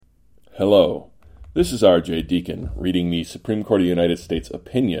Hello, this is R.J. Deacon reading the Supreme Court of the United States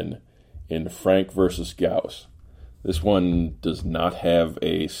opinion in Frank v. Gauss. This one does not have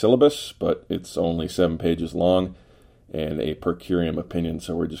a syllabus, but it's only 7 pages long and a per curiam opinion,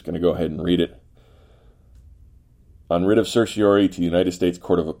 so we're just going to go ahead and read it. On writ of certiorari to the United States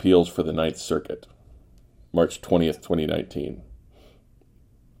Court of Appeals for the Ninth Circuit, March 20th, 2019.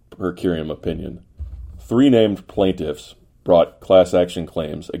 Per curiam opinion. 3 named plaintiffs brought class action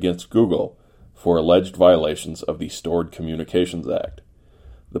claims against Google for alleged violations of the Stored Communications Act.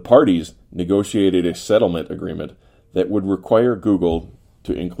 The parties negotiated a settlement agreement that would require Google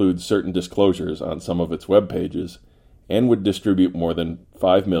to include certain disclosures on some of its web pages and would distribute more than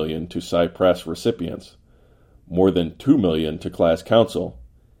 $5 million to Cypress recipients, more than $2 million to class counsel,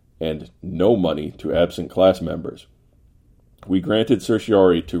 and no money to absent class members. We granted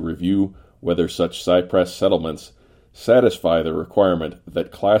certiorari to review whether such Cypress settlements satisfy the requirement that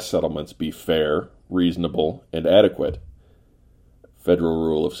class settlements be fair, reasonable, and adequate. Federal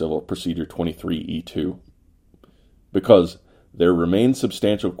Rule of Civil Procedure 23E2. Because there remain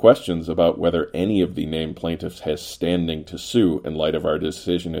substantial questions about whether any of the named plaintiffs has standing to sue in light of our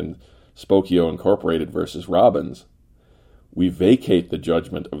decision in Spokio Incorporated v. Robbins, we vacate the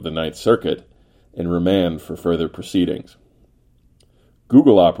judgment of the Ninth Circuit and remand for further proceedings.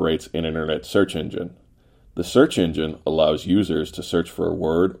 Google operates an internet search engine. The search engine allows users to search for a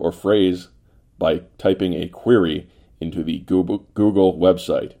word or phrase by typing a query into the Google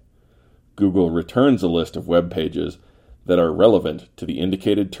website. Google returns a list of web pages that are relevant to the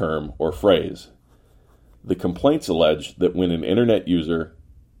indicated term or phrase. The complaints allege that when an internet user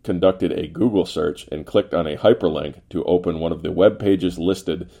conducted a Google search and clicked on a hyperlink to open one of the web pages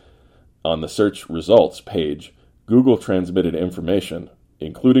listed on the search results page, Google transmitted information,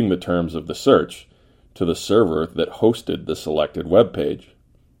 including the terms of the search, to the server that hosted the selected web page.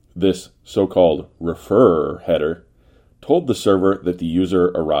 This so-called referrer header told the server that the user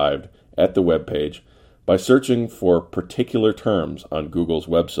arrived at the web page by searching for particular terms on Google's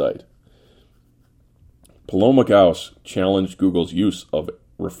website. Paloma Gauss challenged Google's use of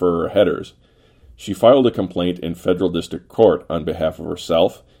referrer headers. She filed a complaint in federal district court on behalf of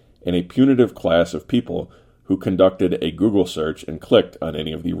herself and a punitive class of people who conducted a Google search and clicked on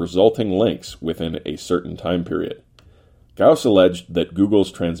any of the resulting links within a certain time period. Gauss alleged that Google's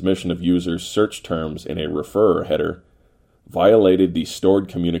transmission of users' search terms in a referrer header violated the Stored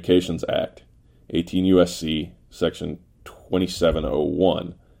Communications Act, 18 U.S.C. Section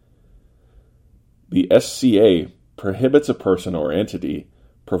 2701. The SCA prohibits a person or entity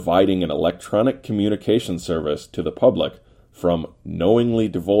providing an electronic communication service to the public from knowingly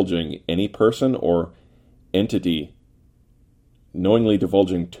divulging to any person or entity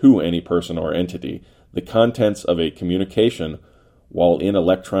the contents of a communication while in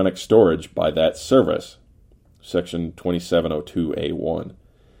electronic storage by that service. Section 2702A1.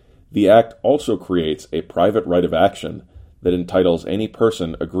 The Act also creates a private right of action that entitles any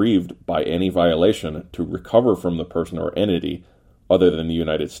person aggrieved by any violation to recover from the person or entity other than the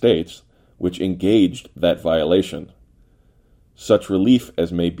United States which engaged that violation, such relief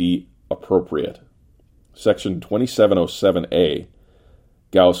as may be appropriate. Section 2707A,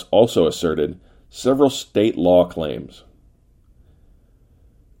 Gauss also asserted several state law claims.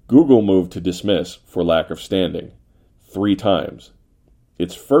 Google moved to dismiss for lack of standing 3 times.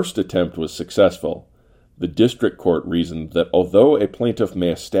 Its first attempt was successful. The district court reasoned that although a plaintiff may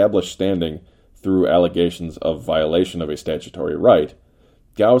establish standing through allegations of violation of a statutory right,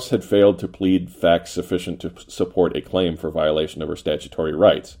 Gauss had failed to plead facts sufficient to support a claim for violation of her statutory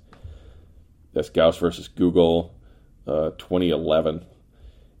rights. That's Gauss versus Google, 2011.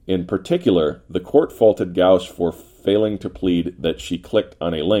 In particular, the court faulted Gauss for failing to plead that she clicked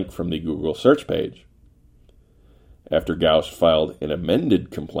on a link from the Google search page. After Gauss filed an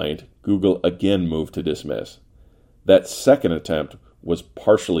amended complaint, Google again moved to dismiss. That second attempt was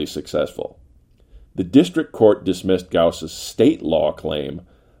partially successful. The district court dismissed Gauss's state law claim,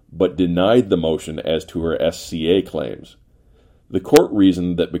 but denied the motion as to her SCA claims. The court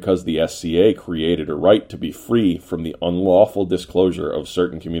reasoned that because the SCA created a right to be free from the unlawful disclosure of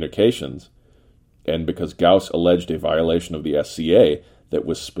certain communications, and because Gauss alleged a violation of the SCA that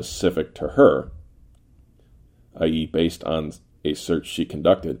was specific to her, i.e. based on a search she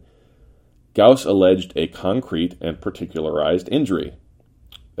conducted, Gauss alleged a concrete and particularized injury.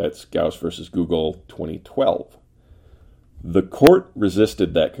 That's Gauss versus Google 2012. The court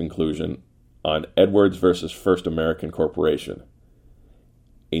resisted that conclusion on Edwards versus First American Corporation.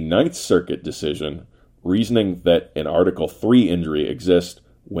 A Ninth Circuit decision reasoning that an Article 3 injury exists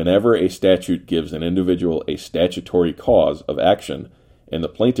whenever a statute gives an individual a statutory cause of action and the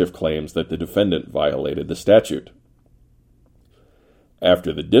plaintiff claims that the defendant violated the statute.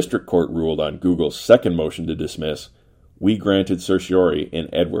 After the district court ruled on Google's second motion to dismiss, we granted certiorari in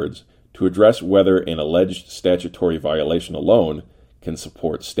Edwards to address whether an alleged statutory violation alone can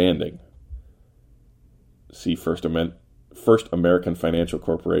support standing. See First American Financial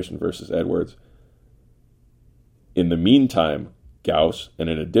Corporation versus Edwards. In the meantime, Gauss and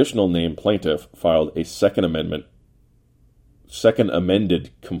an additional named plaintiff filed a second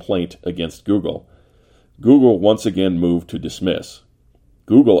amended complaint against Google. Google once again moved to dismiss.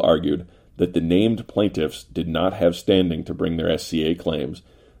 Google argued that the named plaintiffs did not have standing to bring their SCA claims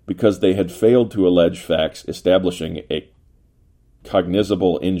because they had failed to allege facts establishing a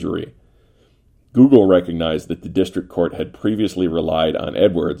cognizable injury. Google recognized that the district court had previously relied on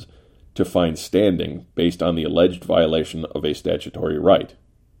Edwards to find standing based on the alleged violation of a statutory right.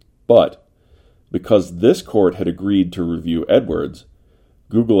 But, because this court had agreed to review Edwards,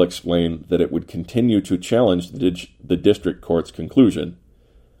 Google explained that it would continue to challenge the district court's conclusion.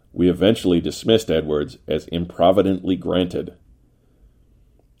 We eventually dismissed Edwards as improvidently granted.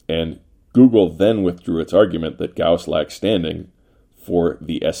 And Google then withdrew its argument that Gauss lacked standing for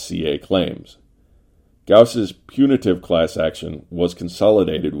the SCA claims. Gauss's punitive class action was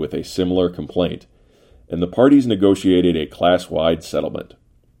consolidated with a similar complaint, and the parties negotiated a class-wide settlement.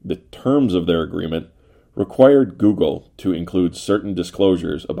 The terms of their agreement required Google to include certain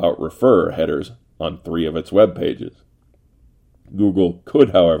disclosures about referrer headers on 3 of its web pages. Google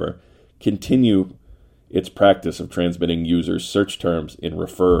could, however, continue its practice of transmitting users' search terms in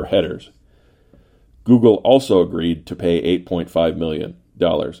referrer headers. Google also agreed to pay $8.5 million.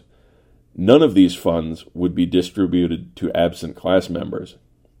 None of these funds would be distributed to absent class members.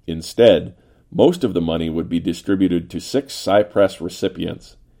 Instead, most of the money would be distributed to 6 Cypress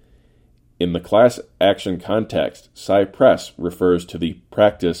recipients. In the class action context, Cypress refers to the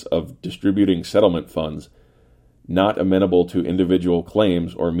practice of distributing settlement funds not amenable to individual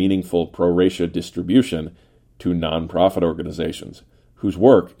claims or meaningful pro rata distribution to nonprofit organizations, whose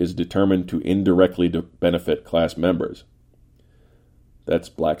work is determined to indirectly benefit class members. That's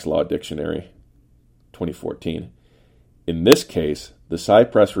Black's Law Dictionary, 2014. In this case, the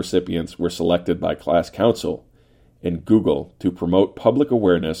Cypress recipients were selected by class counsel and Google to promote public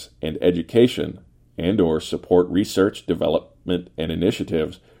awareness and education and/or support research, development, and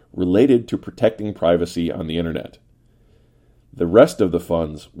initiatives related to protecting privacy on the Internet. The rest of the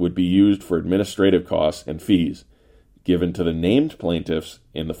funds would be used for administrative costs and fees, given to the named plaintiffs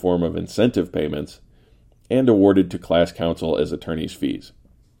in the form of incentive payments, and awarded to class counsel as attorney's fees.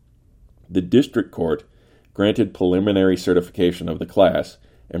 The district court granted preliminary certification of the class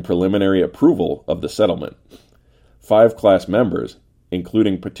and preliminary approval of the settlement. 5 class members,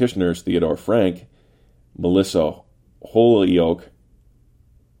 including petitioners Theodore Frank, Melissa Holyoke,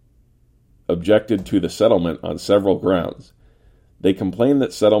 objected to the settlement on several grounds. They complained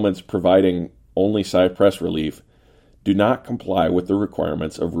that settlements providing only Cypress relief do not comply with the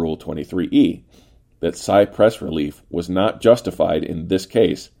requirements of Rule 23E, that Cypress relief was not justified in this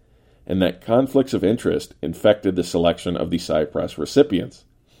case, and that conflicts of interest infected the selection of the Cypress recipients.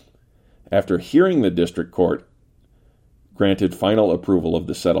 After hearing, the district court granted final approval of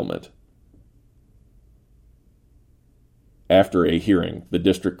the settlement. After a hearing, the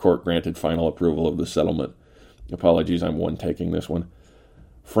district court granted final approval of the settlement. Apologies, I'm one-taking this one.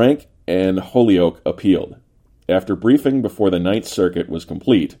 Frank and Holyoke appealed. After briefing before the Ninth Circuit was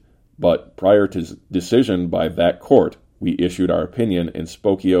complete, but prior to decision by that court, we issued our opinion in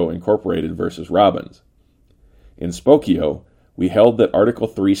Spokio Incorporated versus Robbins. In Spokio, we held that Article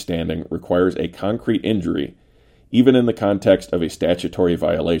 3 standing requires a concrete injury, even in the context of a statutory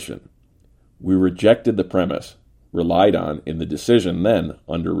violation. We rejected the premise, relied on in the decision then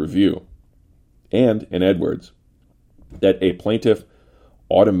under review, and in Edwards, that a plaintiff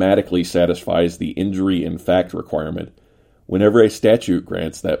automatically satisfies the injury in fact requirement whenever a statute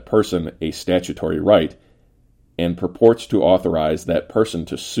grants that person a statutory right and purports to authorize that person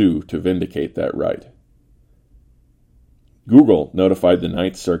to sue to vindicate that right. Google notified the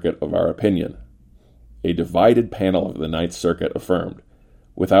Ninth Circuit of our opinion. A divided panel of the Ninth Circuit affirmed,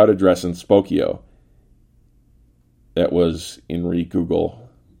 without addressing Spokio. That was in Google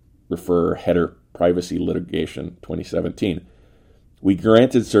Refer Header Privacy Litigation 2017. We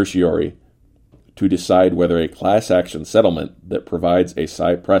granted certiorari to decide whether a class action settlement that provides a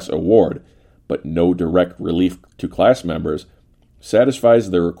Cypress award but no direct relief to class members satisfies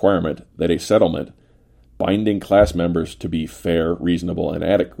the requirement that a settlement binding class members to be fair, reasonable, and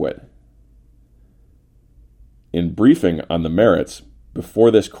adequate. In briefing on the merits,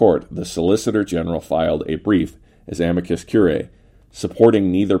 before this court, the Solicitor General filed a brief as amicus curiae,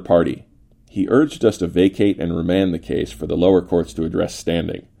 supporting neither party. He urged us to vacate and remand the case for the lower courts to address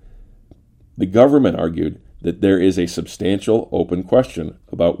standing. The government argued that there is a substantial open question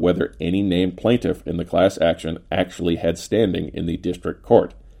about whether any named plaintiff in the class action actually had standing in the district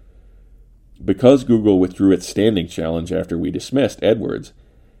court. Because Google withdrew its standing challenge after we dismissed Edwards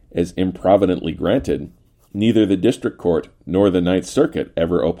as improvidently granted, neither the district court nor the Ninth Circuit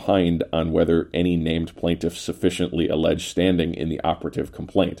ever opined on whether any named plaintiff sufficiently alleged standing in the operative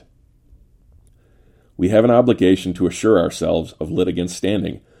complaint. We have an obligation to assure ourselves of litigants'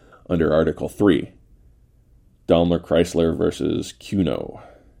 standing under Article 3. Daimler Chrysler versus Cuno.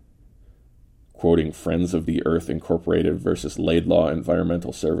 Quoting Friends of the Earth Incorporated versus Laidlaw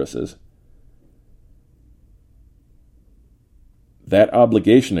Environmental Services. That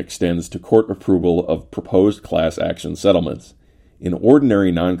obligation extends to court approval of proposed class action settlements. In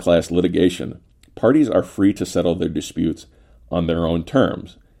ordinary non-class litigation, parties are free to settle their disputes on their own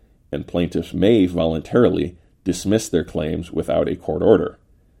terms, and plaintiffs may voluntarily dismiss their claims without a court order.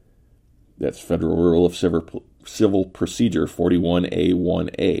 That's Federal Rule of Civil Procedure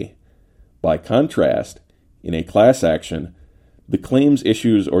 41A1A. By contrast, in a class action, the claims,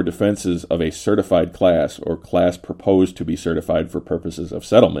 issues, or defenses of a certified class or class proposed to be certified for purposes of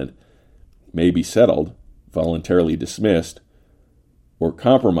settlement may be settled, voluntarily dismissed, or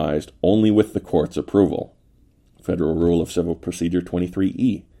compromised only with the court's approval. Federal Rule of Civil Procedure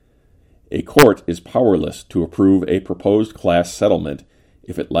 23E. A court is powerless to approve a proposed class settlement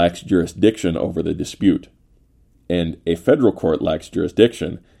if it lacks jurisdiction over the dispute, and a federal court lacks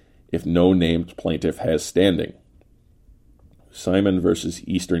jurisdiction if no named plaintiff has standing. Simon versus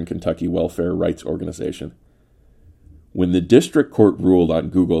Eastern Kentucky Welfare Rights Organization. When the district court ruled on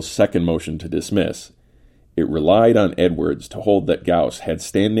Google's second motion to dismiss, it relied on Edwards to hold that Gauss had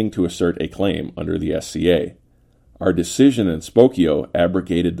standing to assert a claim under the SCA. Our decision in Spokio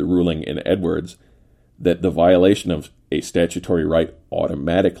abrogated the ruling in Edwards that the violation of a statutory right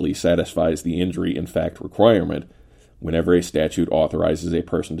automatically satisfies the injury in fact requirement whenever a statute authorizes a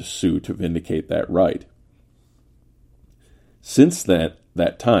person to sue to vindicate that right. Since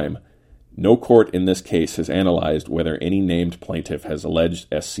that time, no court in this case has analyzed whether any named plaintiff has alleged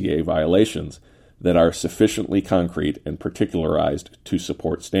SCA violations that are sufficiently concrete and particularized to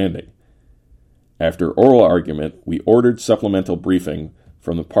support standing. After oral argument, we ordered supplemental briefing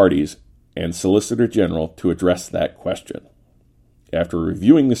from the parties and Solicitor General to address that question. After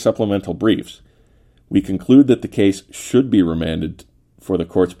reviewing the supplemental briefs, we conclude that the case should be remanded for the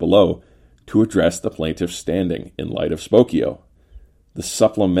courts below to address the plaintiff's standing in light of Spokio. The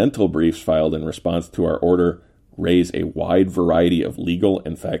supplemental briefs filed in response to our order raise a wide variety of legal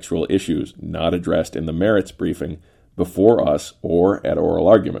and factual issues not addressed in the merits briefing before us or at oral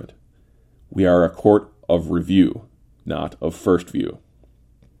argument. We are a court of review, not of first view.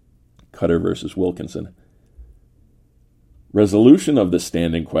 Cutter versus Wilkinson. Resolution of the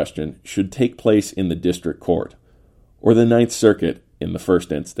standing question should take place in the district court, or the Ninth Circuit in the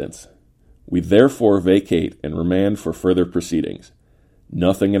first instance. We therefore vacate and remand for further proceedings.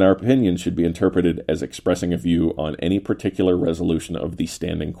 Nothing in our opinion should be interpreted as expressing a view on any particular resolution of the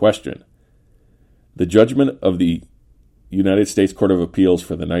standing question. The judgment of the United States Court of Appeals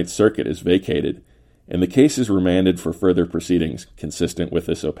for the Ninth Circuit is vacated, and the case is remanded for further proceedings consistent with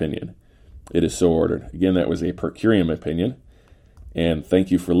this opinion. It is so ordered. Again, that was a per curiam opinion. And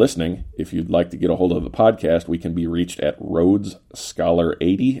thank you for listening. If you'd like to get a hold of the podcast, we can be reached at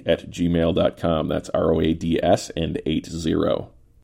rhodesscholar80@gmail.com. That's ROADS and 80.